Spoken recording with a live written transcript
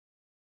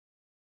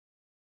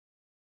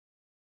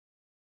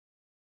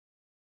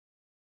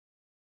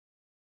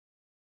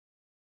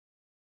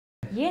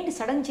ఏంటి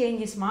sudden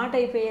change, smart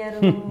అయిపోయారు,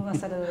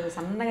 అసలు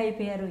సన్నగా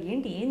అయిపోయారు,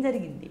 ఏంటి ఏం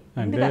జరిగింది?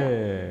 అంటే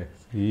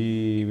ఈ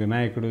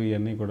వినాయకుడు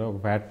ఇవన్నీ కూడా ఒక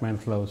ఫ్యాట్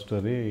మ్యాన్స్ లవ్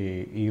స్టోరీ,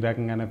 ఈ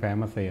రకంగానే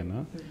ఫేమస్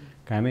అయ్యాను.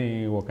 కానీ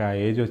ఒక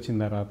ఏజ్ వచ్చిన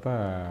తర్వాత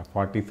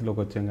 40స్లోకి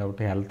వచ్చాం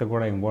కాబట్టి హెల్త్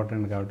కూడా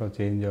ఇంపార్టెంట్ కాబట్టి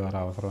చేంజ్ అవ్వాలి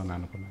అవసరం అని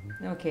అనుకున్నాను.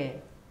 ఓకే,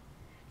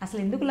 అసలు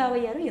ఎందుకు లావ్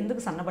అయ్యారు,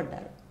 ఎందుకు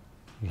సన్నబడ్డారు,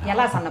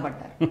 ఎలా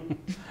సన్నబడ్డారు?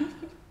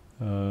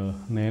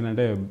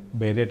 నేనంటే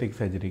బేరియాటిక్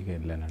సర్జరీకి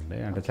వెళ్ళానండి.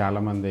 అంటే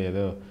చాలామంది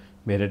ఏదో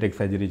బేరియాటిక్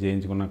సర్జరీ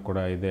చేయించుకున్నాక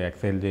కూడా ఇదే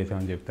ఎక్సైజ్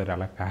చేసామని చెప్తారు.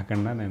 అలా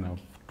కాకుండా నేను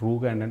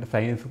ట్రూగా ఏంటంటే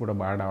సైన్స్ కూడా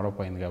బాగా డెవలప్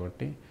అయింది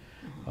కాబట్టి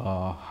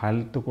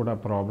హెల్త్ కూడా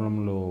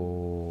ప్రాబ్లంలు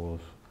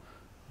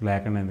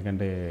లేకుండా,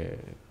 ఎందుకంటే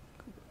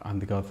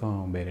అందుకోసం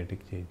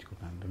బేరియాటిక్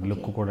చేయించుకున్నాను.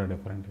 లుక్ కూడా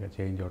డిఫరెంట్గా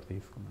చేంజ్ అవుట్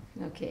తీసుకున్నాను.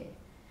 ఓకే,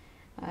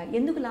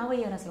 ఎందుకు లావ్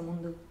అయ్యారు అసలు?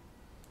 ముందు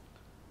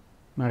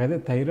నాకైతే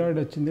థైరాయిడ్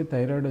వచ్చింది.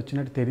 థైరాయిడ్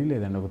వచ్చినట్టు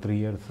తెలియలేదండి ఒక 3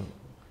 years.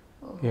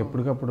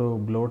 ఎప్పటికప్పుడు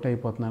బ్లోట్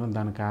అయిపోతున్నాను,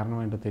 దానికి కారణం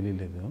ఏంటో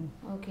తెలియలేదు.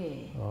 ఓకే,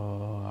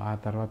 ఆ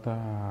తర్వాత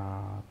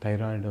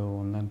థైరాయిడ్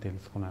ఉందని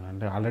తెలుసుకున్నాను.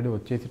 అంటే ఆల్రెడీ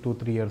వచ్చేసి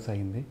 2-3 years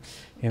అయింది.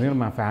 ఎందుకంటే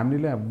మా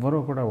ఫ్యామిలీలో ఎవ్వరూ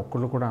కూడా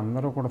ఒక్కళ్ళు కూడా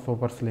అందరూ కూడా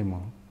సూపర్ స్లిమ్,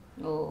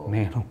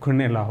 నేను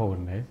ఒక్కడనే లావు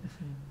ఉండే.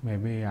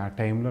 మేబీ ఆ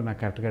టైంలో నాకు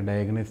కరెక్ట్గా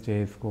డయాగ్నోస్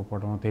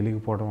చేసుకోకపోవడం,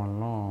 తెలియకపోవడం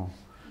వల్ల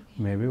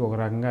మేబీ ఒక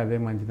రకంగా అదే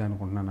మంచిది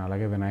అనుకుంటున్నాను.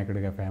 అలాగే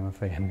వినాయకుడిగా ఫేమస్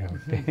అయ్యాను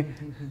కాబట్టి.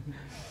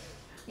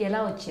 ఎలా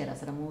వచ్చారు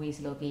అసలు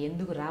మూవీస్లోకి,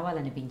 ఎందుకు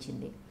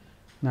రావాలనిపించింది?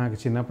 నాకు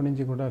చిన్నప్పటి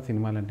నుంచి కూడా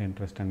సినిమాలు అంటే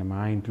ఇంట్రెస్ట్ అండి. మా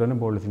ఇంట్లోనే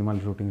బోల్డ్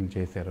సినిమాలు షూటింగ్లు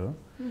చేశారు.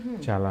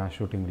 చాలా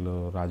షూటింగ్లు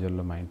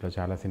రాజోల్లో మా ఇంట్లో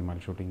చాలా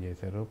సినిమాలు షూటింగ్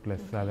చేశారు.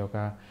 ప్లస్ అదొక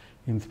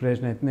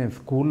ఇన్స్పిరేషన్ అయితే నేను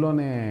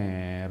స్కూల్లోనే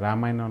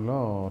రామాయణంలో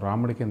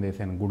రాముడి కింద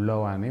వేసాను.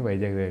 గుడిలోవా అని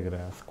వైజాగ్ దగ్గర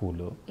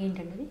స్కూలు.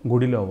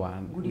 గుడిలోవా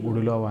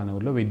అనే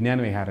ఊళ్ళో విజ్ఞాన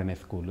విహార్ అనే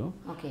స్కూలు.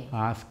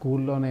 ఆ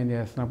స్కూల్లో నేను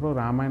చేస్తున్నప్పుడు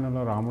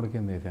రామాయణంలో రాముడి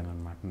కింద వేసాను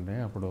అనమాట అండి.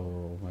 అప్పుడు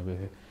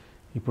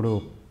ఇప్పుడు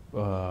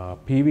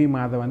పివి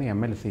మాధవ్ అని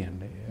ఎమ్మెల్సీ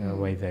అండి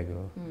వైజాగ్,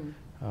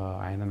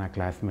 ఆయన నా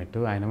క్లాస్మేట్.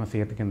 ఆయనేమో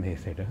సీత కింద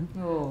వేసాడు,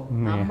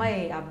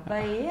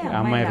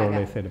 అమ్మాయి రోల్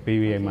వేసాడు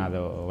పివి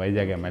మాధవ్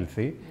వైజాగ్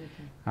ఎమ్మెల్సీ.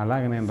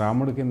 అలాగే నేను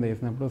రాముడి కింద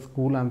వేసినప్పుడు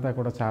స్కూల్ అంతా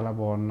కూడా చాలా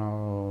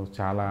బాగున్నావు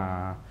చాలా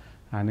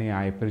అని ఆ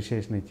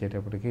అప్రిషియేషన్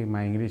ఇచ్చేటప్పటికి మా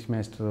ఇంగ్లీష్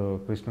మాస్టర్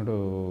కృష్ణుడు,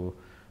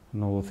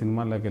 నువ్వు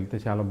సినిమాల్లోకి వెళ్తే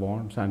చాలా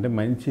బాగుంటుంది, అంటే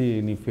మంచి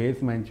నీ ఫేస్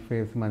మంచి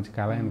ఫేస్, మంచి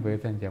కళ అయిన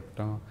ఫేస్ అని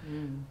చెప్పడం,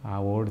 ఆ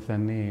వర్డ్స్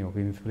అన్నీ ఒక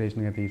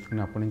ఇన్స్పిరేషన్గా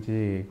తీసుకుని అప్పటి నుంచి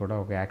కూడా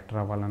ఒక యాక్టర్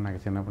అవ్వాలని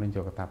నాకు చిన్నప్పటి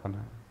నుంచి ఒక తపన.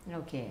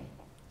 ఓకే,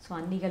 సో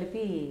అన్నీ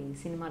కలిపి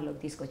సినిమాల్లోకి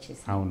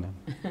తీసుకొచ్చేసి. అవును.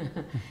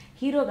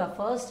 హీరోగా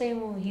ఫస్ట్ టైం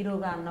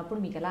హీరోగా అన్నప్పుడు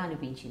మీకు ఎలా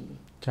అనిపించింది?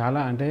 చాలా,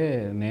 అంటే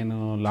నేను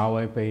లావ్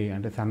అయిపోయి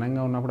అంటే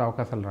సన్నంగా ఉన్నప్పుడు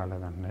అవకాశాలు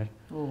రాలేదండి.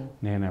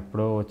 నేను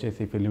ఎప్పుడో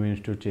వచ్చేసి ఫిల్మ్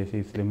ఇన్స్టిట్యూట్ చేసి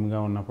స్లిమ్గా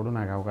ఉన్నప్పుడు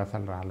నాకు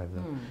అవకాశాలు రాలేదు.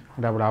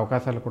 అంటే అప్పుడు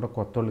అవకాశాలు కూడా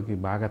కొత్త వాళ్ళకి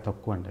బాగా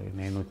తక్కువ అండి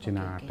నేను వచ్చిన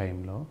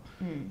టైంలో.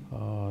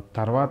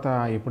 తర్వాత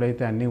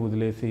ఎప్పుడైతే అన్నీ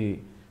వదిలేసి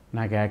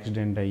నాకు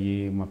యాక్సిడెంట్ అయ్యి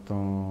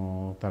మొత్తం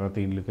తర్వాత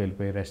ఇళ్ళకి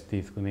వెళ్ళిపోయి రెస్ట్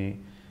తీసుకుని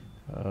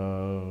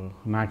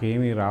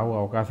నాకేమీ రావు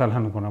అవకాశాలు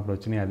అనుకున్నప్పుడు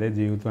వచ్చినాయి. అదే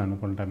జీవితం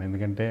అనుకుంటాను.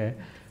 ఎందుకంటే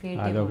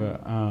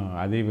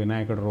అది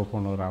వినాయకుడు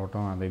రూపంలో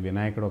రావటం, అది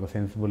వినాయకుడు ఒక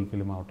సెన్సిబుల్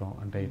ఫిల్మ్ అవటం,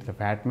 అంటే it's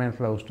fat man's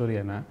love story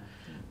అయినా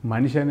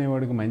మనిషి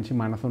అనేవాడికి మంచి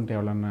మనసు ఉంటే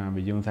ఎవరన్నా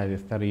విజయం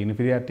సాధిస్తారు.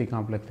 ఇన్ఫీరియారిటీ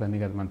కాంప్లెక్స్లు అన్నీ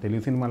కదా మన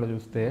తెలుగు సినిమాలో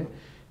చూస్తే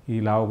ఈ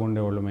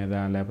లావుగుండే వాళ్ళ మీద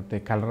లేకపోతే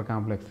కలర్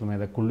కాంప్లెక్స్ల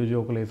మీద కుళ్ళు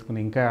జోకులు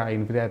వేసుకుని ఇంకా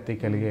ఇన్ఫీరియారిటీ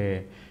కలిగే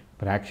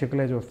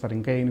ప్రేక్షకులే చూస్తారు.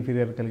 ఇంకా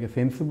ఇన్ఫీరియర్ కలిగే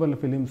సెన్సిబుల్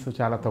ఫిలిమ్స్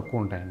చాలా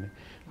తక్కువ ఉంటాయండి.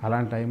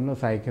 అలాంటి టైంలో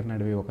సాయి కిరణ్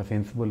అడవి ఒక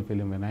సెన్సిబుల్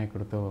ఫిలిం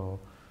వినాయకుడితో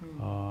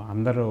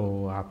అందరూ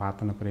ఆ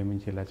పాత్రను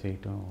ప్రేమించి ఇలా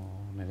చేయటం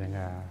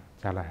నిజంగా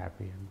చాలా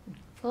హ్యాపీ అండి.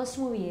 ఫస్ట్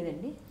మూవీ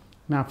ఏదండి?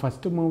 నా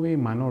ఫస్ట్ మూవీ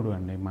మనోడు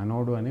అండి.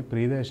 మనోడు అని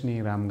ప్రియదర్శిని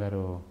రామ్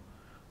గారు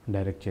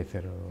డైరెక్ట్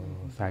చేశారు.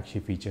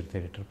 సాక్షి ఫీచర్స్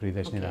ఎడిటర్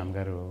ప్రియదర్శిని రామ్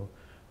గారు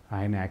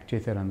ఆయన యాక్ట్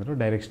చేశారు, అందరూ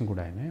డైరెక్షన్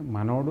కూడా ఆయనే.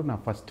 మనోడు నా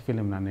ఫస్ట్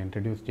ఫిలిం, నన్ను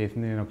ఇంట్రడ్యూస్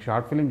చేసింది. నేను ఒక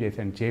షార్ట్ ఫిలిం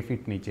చేశాను చే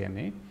ఫిట్ నీచే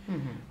అని.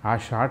 ఆ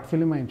షార్ట్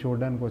ఫిలిం ఆయన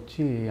చూడడానికి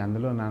వచ్చి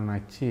అందులో నాకు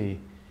నచ్చి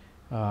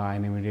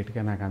ఆయన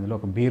ఇమీడియట్గా నాకు అందులో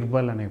ఒక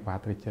బీర్బల్ అనే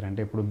పాత్ర ఇచ్చారు.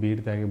 అంటే ఇప్పుడు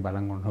బీర్ తాగి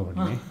బలంగా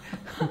ఉండేవాడిని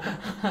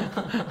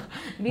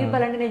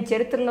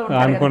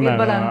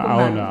అనుకున్నాను.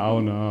 అవును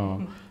అవును,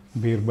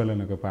 బీర్బల్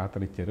అని ఒక పాత్ర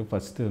ఇచ్చారు.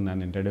 ఫస్ట్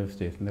నన్ను ఇంట్రడ్యూస్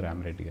చేసింది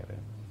రామరెడ్డి గారు.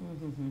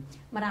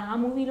 మరి ఆ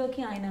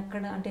మూవీలోకి ఆయన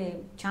అక్కడ అంటే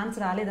ఛాన్స్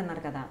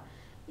రాలేదన్నారు కదా,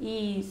 ఈ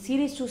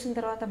సిరీస్ చూసిన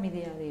తర్వాత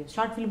మీది అది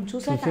షార్ట్ ఫిల్మ్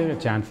చూసాక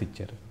ఛాన్స్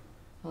ఇచ్చారు.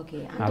 ఓకే,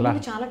 అలా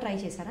చాలా ట్రై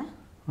చేశారా?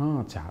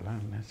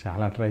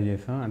 చాలా ట్రై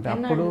చేసాం. అంటే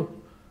అప్పుడు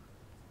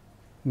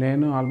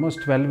నేను ఆల్మోస్ట్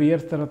 12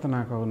 years తర్వాత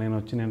నాకు, నేను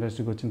వచ్చిన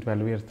ఇండస్ట్రీకి వచ్చిన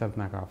 12 years తర్వాత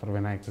నాకు ఆఫర్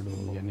వినాయకుడు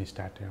ఇవన్నీ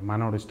స్టార్ట్ అయ్యాయి.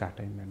 మనోడు స్టార్ట్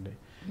అయిందండి.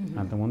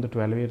 అంతకుముందు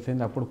 12 years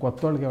అయింది. అప్పుడు కొత్త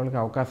వాళ్ళకి ఎవరికి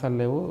అవకాశాలు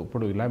లేవు.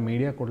 ఇప్పుడు ఇలా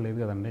మీడియా కూడా లేదు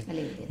కదండి.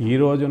 ఈ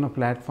రోజు ఉన్న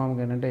ప్లాట్ఫామ్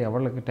ఏంటంటే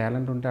ఎవరికి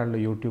టాలెంట్ ఉంటే వాళ్ళు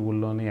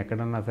యూట్యూబ్లోని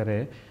ఎక్కడన్నా సరే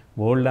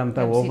వరల్డ్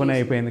అంతా ఓపెన్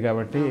అయిపోయింది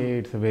కాబట్టి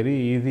ఇట్స్ వెరీ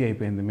ఈజీ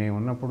అయిపోయింది. మేము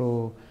ఉన్నప్పుడు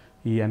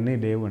ఇవన్నీ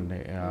లేవండి.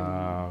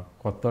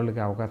 కొత్త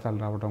వాళ్ళకి అవకాశాలు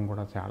రావడం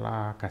కూడా చాలా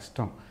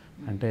కష్టం.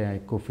 అంటే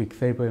ఎక్కువ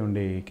ఫిక్స్ అయిపోయి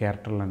ఉండి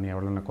క్యారెక్టర్లన్నీ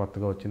ఎవరైనా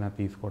కొత్తగా వచ్చినా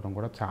తీసుకోవడం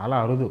కూడా చాలా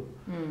అరుదు.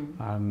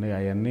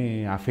 అవన్నీ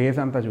ఆ ఫేస్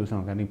అంతా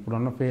చూసాం. కానీ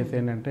ఇప్పుడున్న ఫేస్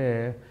ఏంటంటే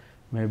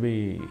మేబీ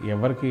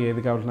ఎవరికి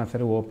ఏది కావాలన్నా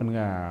సరే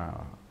ఓపెన్గా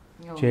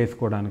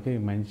చేసుకోవడానికి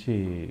మంచి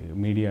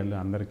మీడియాలు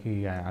అందరికీ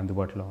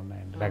అందుబాటులో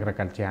ఉన్నాయండి,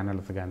 రకరకాల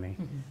ఛానల్స్ కానీ.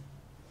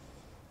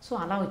 సో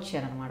అలా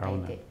వచ్చారనమాట.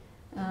 అయితే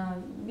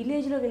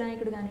విలేజ్లో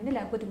వినాయకుడు కానివ్వండి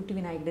లేకపోతే గుట్టి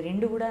వినాయకుడు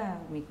రెండు కూడా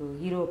మీకు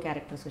హీరో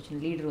క్యారెక్టర్స్ వచ్చిన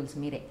లీడ్ రోల్స్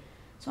మీరే.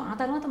 సో ఆ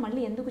తర్వాత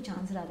మళ్ళీ ఎందుకు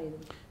ఛాన్స్ రాలేదు?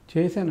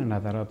 చేశానండి.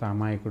 ఆ తర్వాత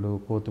అమాయకుడు,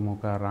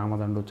 కోతిముఖ,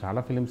 రామదండు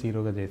చాలా ఫిలిమ్స్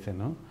హీరోగా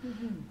చేశాను.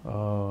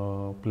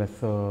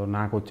 ప్లస్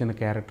నాకు వచ్చిన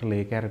క్యారెక్టర్లు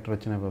ఏ క్యారెక్టర్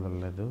వచ్చినా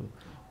వదలలేదు.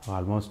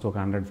 ఆల్మోస్ట్ ఒక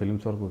 100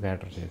 ఫిలిమ్స్ వరకు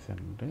క్యారెక్టర్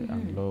చేశానంటే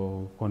అందులో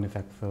కొన్ని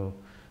సక్సెస్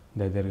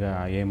దగ్గరగా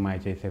ఏం మాయ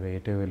చేసేవి,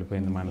 ఎటు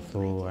వెళ్ళిపోయింది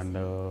మనసు అండ్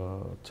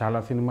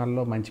చాలా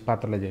సినిమాల్లో మంచి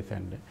పాత్రలు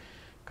చేశానండి.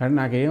 కానీ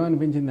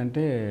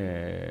నాకేమనిపించిందంటే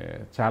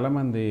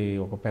చాలామంది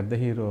ఒక పెద్ద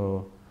హీరో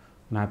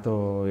నాతో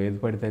ఏది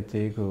పడితే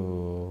చేయకు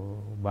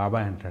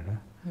బాబాయ్ అంటాడు.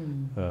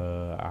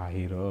 ఆ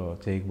హీరో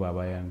చేయకు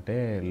బాబాయ్ అంటే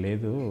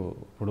లేదు,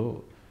 ఇప్పుడు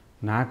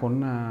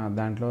నాకున్న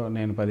దాంట్లో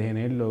నేను 15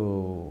 ఏళ్ళు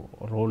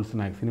రోల్స్,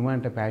 నాకు సినిమా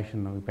అంటే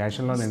ప్యాషన్, ఈ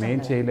ప్యాషన్లో నేను ఏం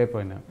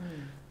చేయలేకపోయినా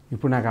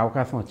ఇప్పుడు నాకు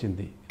అవకాశం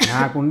వచ్చింది.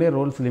 నాకుండే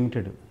రోల్స్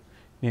లిమిటెడ్.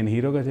 నేను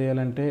హీరోగా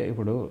చేయాలంటే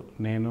ఇప్పుడు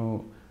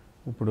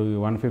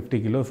 150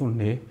 కిలోస్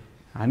ఉండి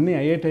అన్నీ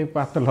అయ్యే టైప్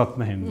పాత్రలు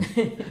వస్తున్నాయండి.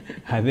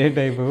 అదే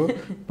టైపు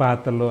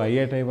పాత్రలు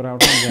అయ్యే టైపు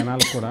రావడం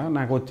జనాలు కూడా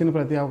నాకు వచ్చిన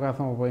ప్రతి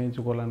అవకాశం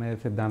ఉపయోగించుకోవాలనే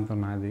సిద్ధాంతం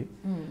నాది.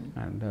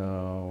 అండ్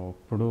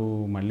ఇప్పుడు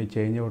మళ్ళీ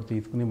చేంజ్ అవుట్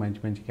తీసుకుని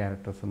మంచి మంచి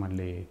క్యారెక్టర్స్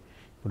మళ్ళీ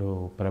ఇప్పుడు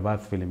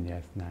ప్రభాస్ ఫిలిం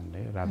చేస్తున్నా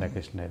అండి,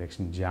 రాధాకృష్ణ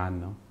డైరెక్షన్,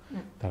 జాన్,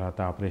 తర్వాత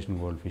ఆపరేషన్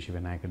గోల్డ్ ఫిష్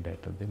వినాయకుడు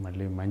డైరెక్టర్ది.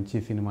 మళ్ళీ మంచి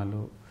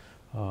సినిమాలు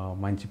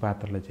మంచి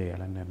పాత్రలు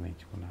చేయాలని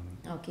నిర్ణయించుకున్నాను.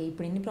 ఓకే,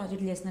 ఇప్పుడు ఎన్ని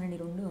ప్రాజెక్టులు చేస్తున్నారండి?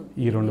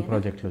 ఈ రెండు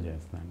ప్రాజెక్టులు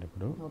చేస్తున్నాను అండి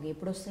ఇప్పుడు. ఓకే,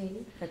 ఎప్పుడు వస్తాయి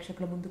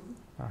ప్రేక్షకుల ముందుకు?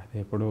 అది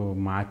ఇప్పుడు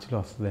మార్చిలో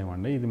వస్తుందేమో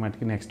అండి. ఇది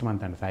మటుకి నెక్స్ట్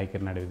మంత్ అండి. సాయి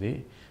కిరణ్ ఇది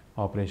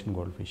operation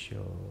gold fish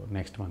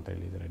next month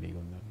release రెడీగా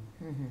ఉందండి.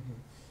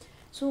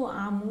 సో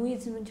ఆ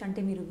మూవీస్ నుంచి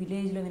అంటే మీరు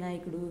విలేజ్లో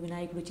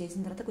వినాయకుడు చేసిన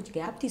తర్వాత కొంచెం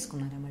గ్యాప్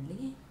తీసుకున్నారా మళ్ళీ?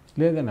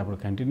 లేదండి, అప్పుడు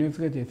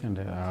కంటిన్యూస్గా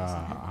చేశాను.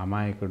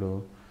 అమాయకుడు,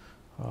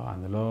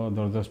 అందులో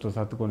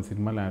దురదృష్టవశాత్తు కొన్ని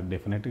సినిమాలు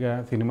డెఫినెట్గా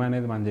సినిమా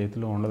అనేది మన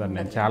చేతిలో ఉండదండి.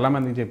 నేను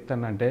చాలామందికి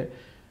చెప్తాను, అంటే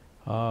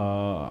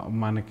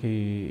మనకి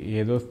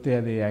ఏదొస్తే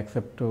అది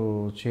యాక్సెప్ట్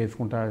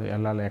చేసుకుంటా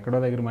వెళ్ళాలి. ఎక్కడో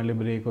దగ్గర మళ్ళీ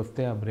బ్రేక్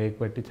వస్తే ఆ బ్రేక్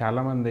పెట్టి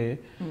చాలామంది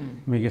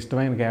మీకు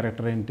ఇష్టమైన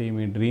క్యారెక్టర్ ఏంటి,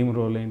 మీ డ్రీమ్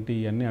రోల్ ఏంటి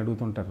ఇవన్నీ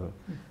అడుగుతుంటారు.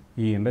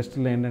 ఈ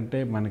ఇండస్ట్రీలో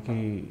ఏంటంటే మనకి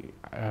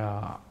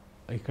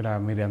ఇక్కడ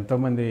మీరు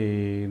ఎంతోమంది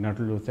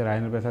నటులు చూస్తే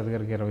రాజేంద్ర ప్రసాద్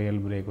గారికి 20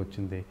 ఏళ్ళు బ్రేక్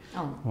వచ్చింది,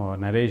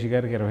 నరేష్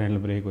గారికి 20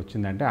 ఏళ్ళు బ్రేక్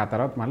వచ్చింది. అంటే ఆ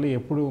తర్వాత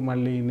ఎప్పుడు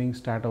మళ్ళీ ఇన్నింగ్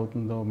స్టార్ట్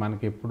అవుతుందో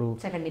మనకి ఎప్పుడు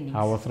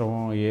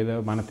అవసరమో ఏదో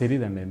మనకు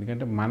తెలియదండి.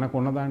 ఎందుకంటే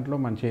మనకున్న దాంట్లో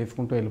మనం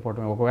చేసుకుంటూ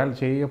వెళ్ళిపోవటం. ఒకవేళ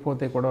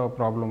చేయకపోతే కూడా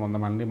ప్రాబ్లం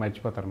ఉంది, మళ్ళీ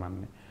మర్చిపోతారు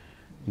మనల్ని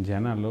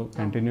జనాలు.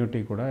 కంటిన్యూటీ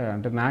కూడా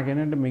అంటే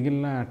నాకేంటంటే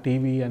మిగిలిన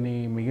టీవీ అని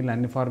మిగిలిన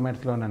అన్ని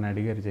ఫార్మాట్స్లో నన్ను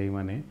అడిగారు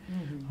చేయమని.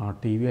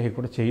 టీవీ అవి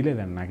కూడా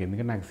చేయలేదండి నాకు,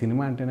 ఎందుకంటే నాకు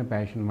సినిమా అంటేనే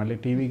ప్యాషన్. మళ్ళీ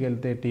టీవీకి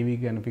వెళ్తే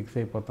టీవీకి అని ఫిక్స్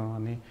అయిపోతాం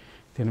అని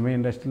సినిమా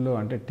ఇండస్ట్రీలో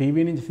అంటే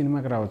టీవీ నుంచి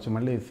సినిమాకి రావచ్చు,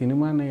 మళ్ళీ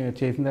సినిమాని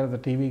చేసిన తర్వాత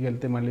టీవీకి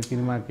వెళ్తే మళ్ళీ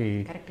సినిమాకి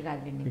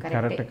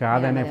కరెక్ట్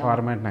కాదనే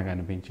ఫార్మాట్ నాకు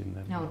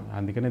అనిపించింది.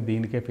 అందుకనే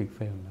దీనికే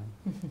ఫిక్స్ అయి ఉన్నాను.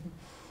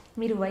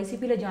 మీరు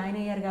వైసీపీలో జాయిన్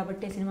అయ్యారు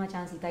కాబట్టి సినిమా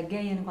ఛాన్సులు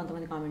తగ్గాయి అని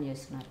కొంతమంది కామెంట్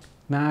చేస్తున్నారు.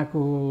 నాకు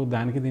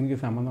దానికి దీనికి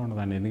సంబంధం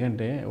ఉండదండి.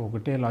 ఎందుకంటే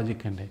ఒకటే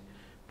లాజిక్ అండి.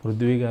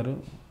 పృథ్వీ గారు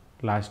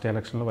లాస్ట్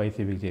ఎలక్షన్లో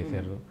వైసీపీకి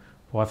చేశారు,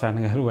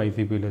 పోసాని గారు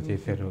వైసీపీలో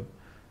చేశారు.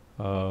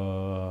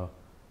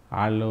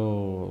 వాళ్ళు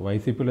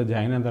వైసీపీలో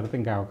జాయిన్ అయిన తర్వాత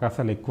ఇంకా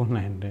అవకాశాలు ఎక్కువ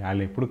ఉన్నాయండి.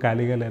 వాళ్ళు ఎప్పుడు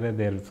ఖాళీగా లేరే,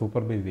 దే ఆర్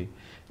సూపర్ బిజీ.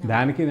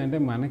 దానికి అంటే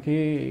మనకి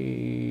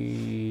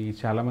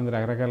చాలామంది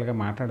రకరకాలుగా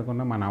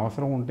మాట్లాడుకున్నా మన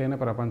అవసరం ఉంటేనే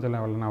ప్రపంచంలో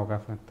ఎవరైనా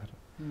అవకాశం ఇస్తారు.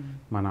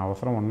 మన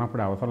అవసరం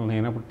ఉన్నప్పుడు, అవసరం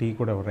లేనప్పుడు టీ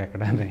కూడా ఎవరు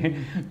ఎక్కడనే.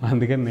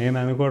 అందుకని నేను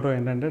అనుకోవడం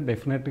ఏంటంటే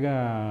డెఫినెట్గా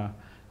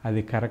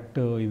అది కరెక్ట్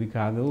ఇది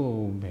కాదు,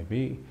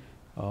 మేబీ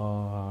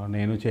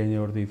నేను చేంజ్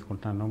ఎవరు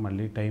తీసుకుంటాను.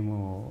 మళ్ళీ టైము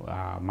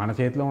మన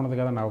చేతిలో ఉండదు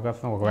కదండి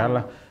అవకాశం. ఒకవేళ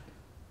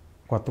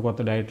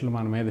కొత్త డైట్లు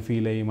మన మీద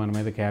ఫీల్ అయ్యి మన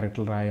మీద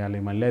క్యారెక్టర్లు రాయాలి,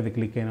 మళ్ళీ అది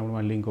క్లిక్ అయినప్పుడు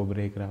మళ్ళీ ఇంకో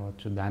బ్రేక్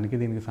రావచ్చు. దానికి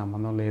దీనికి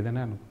సంబంధం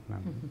లేదని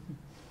అనుకుంటున్నాను.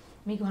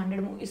 మీకు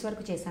 100 మూవీస్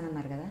వరకు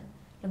చేశానన్నారు కదా,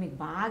 మీకు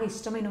బాగా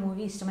ఇష్టమైన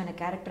మూవీ, ఇష్టమైన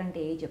క్యారెక్టర్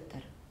అంటే ఏ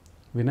చెప్తారు?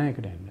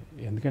 వినాయకుడే అండి.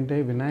 ఎందుకంటే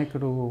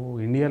వినాయకుడు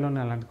ఇండియాలోనే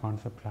అలాంటి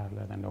కాన్సెప్ట్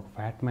రాలేదండి. ఒక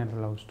ఫ్యాట్ మ్యాన్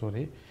లవ్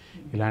స్టోరీ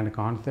ఇలాంటి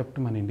కాన్సెప్ట్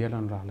మన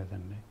ఇండియాలోనే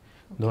రాలేదండి.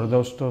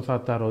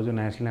 దురదృష్టవశాత్తు ఆ రోజు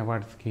నేషనల్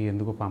అవార్డ్స్కి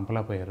ఎందుకు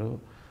పంపలేకపోయారు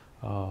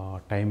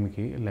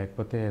టైంకి,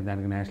 లేకపోతే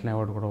దానికి నేషనల్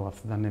అవార్డు కూడా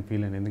వస్తుందని నేను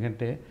ఫీల్ అయ్యాను.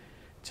 ఎందుకంటే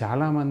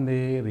చాలామంది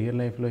రియల్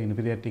లైఫ్లో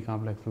ఇన్ఫీరియారిటీ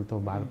కాంప్లెక్స్లతో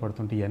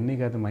బాధపడుతుంటే ఇవన్నీ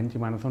కాదు, మంచి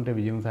మనసు ఉంటే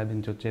విజయం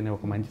సాధించవచ్చు అనే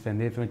ఒక మంచి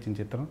సందేశం ఇచ్చిన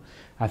చిత్రం.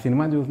 ఆ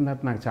సినిమా చూసిన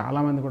తర్వాత నాకు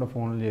చాలామంది కూడా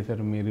ఫోన్లు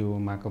చేశారు, మీరు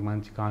మాకు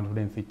మంచి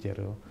కాన్ఫిడెన్స్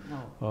ఇచ్చారు,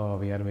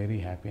 వీఆర్ వెరీ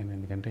హ్యాపీ అని.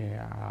 ఎందుకంటే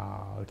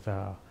ఇట్స్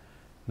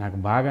నాకు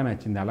బాగా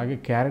నచ్చింది. అలాగే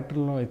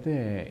క్యారెక్టర్లో అయితే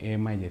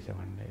ఏఎంఐ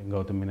చేసేవాడిని,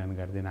 గౌతమ్ మీనన్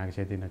గారిది, నాగ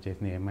చైతన్య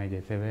చేసిన ఏఎంఐ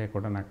చేసేవే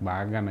కూడా నాకు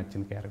బాగా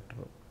నచ్చింది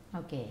character.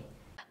 Okay.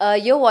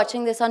 You're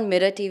watching this on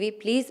Mirror TV.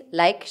 Please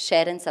like,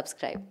 share and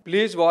subscribe.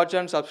 Please watch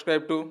and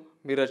subscribe to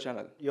Mirror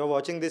channel. You're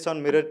watching this on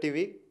Mirror TV.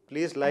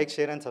 Please like,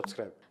 share and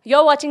subscribe.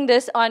 You're watching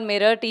this on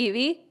Mirror TV.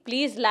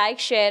 Please like,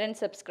 share and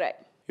subscribe.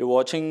 You're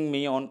watching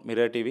me on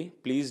Mirror TV.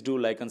 Please do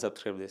like and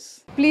subscribe this.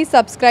 Please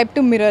subscribe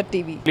to Mirror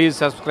TV. Please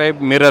subscribe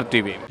Mirror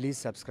TV. Please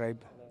subscribe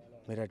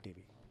Mirror TV.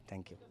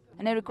 Thank you.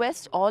 And I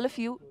request all of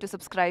you to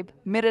subscribe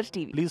Mirror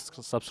TV. Please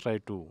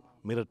subscribe to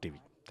Mirror TV.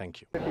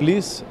 Thank you.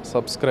 Please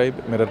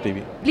subscribe Mirror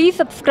TV. Please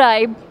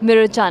subscribe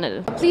Mirror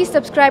channel. Please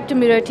subscribe to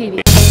Mirror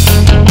TV.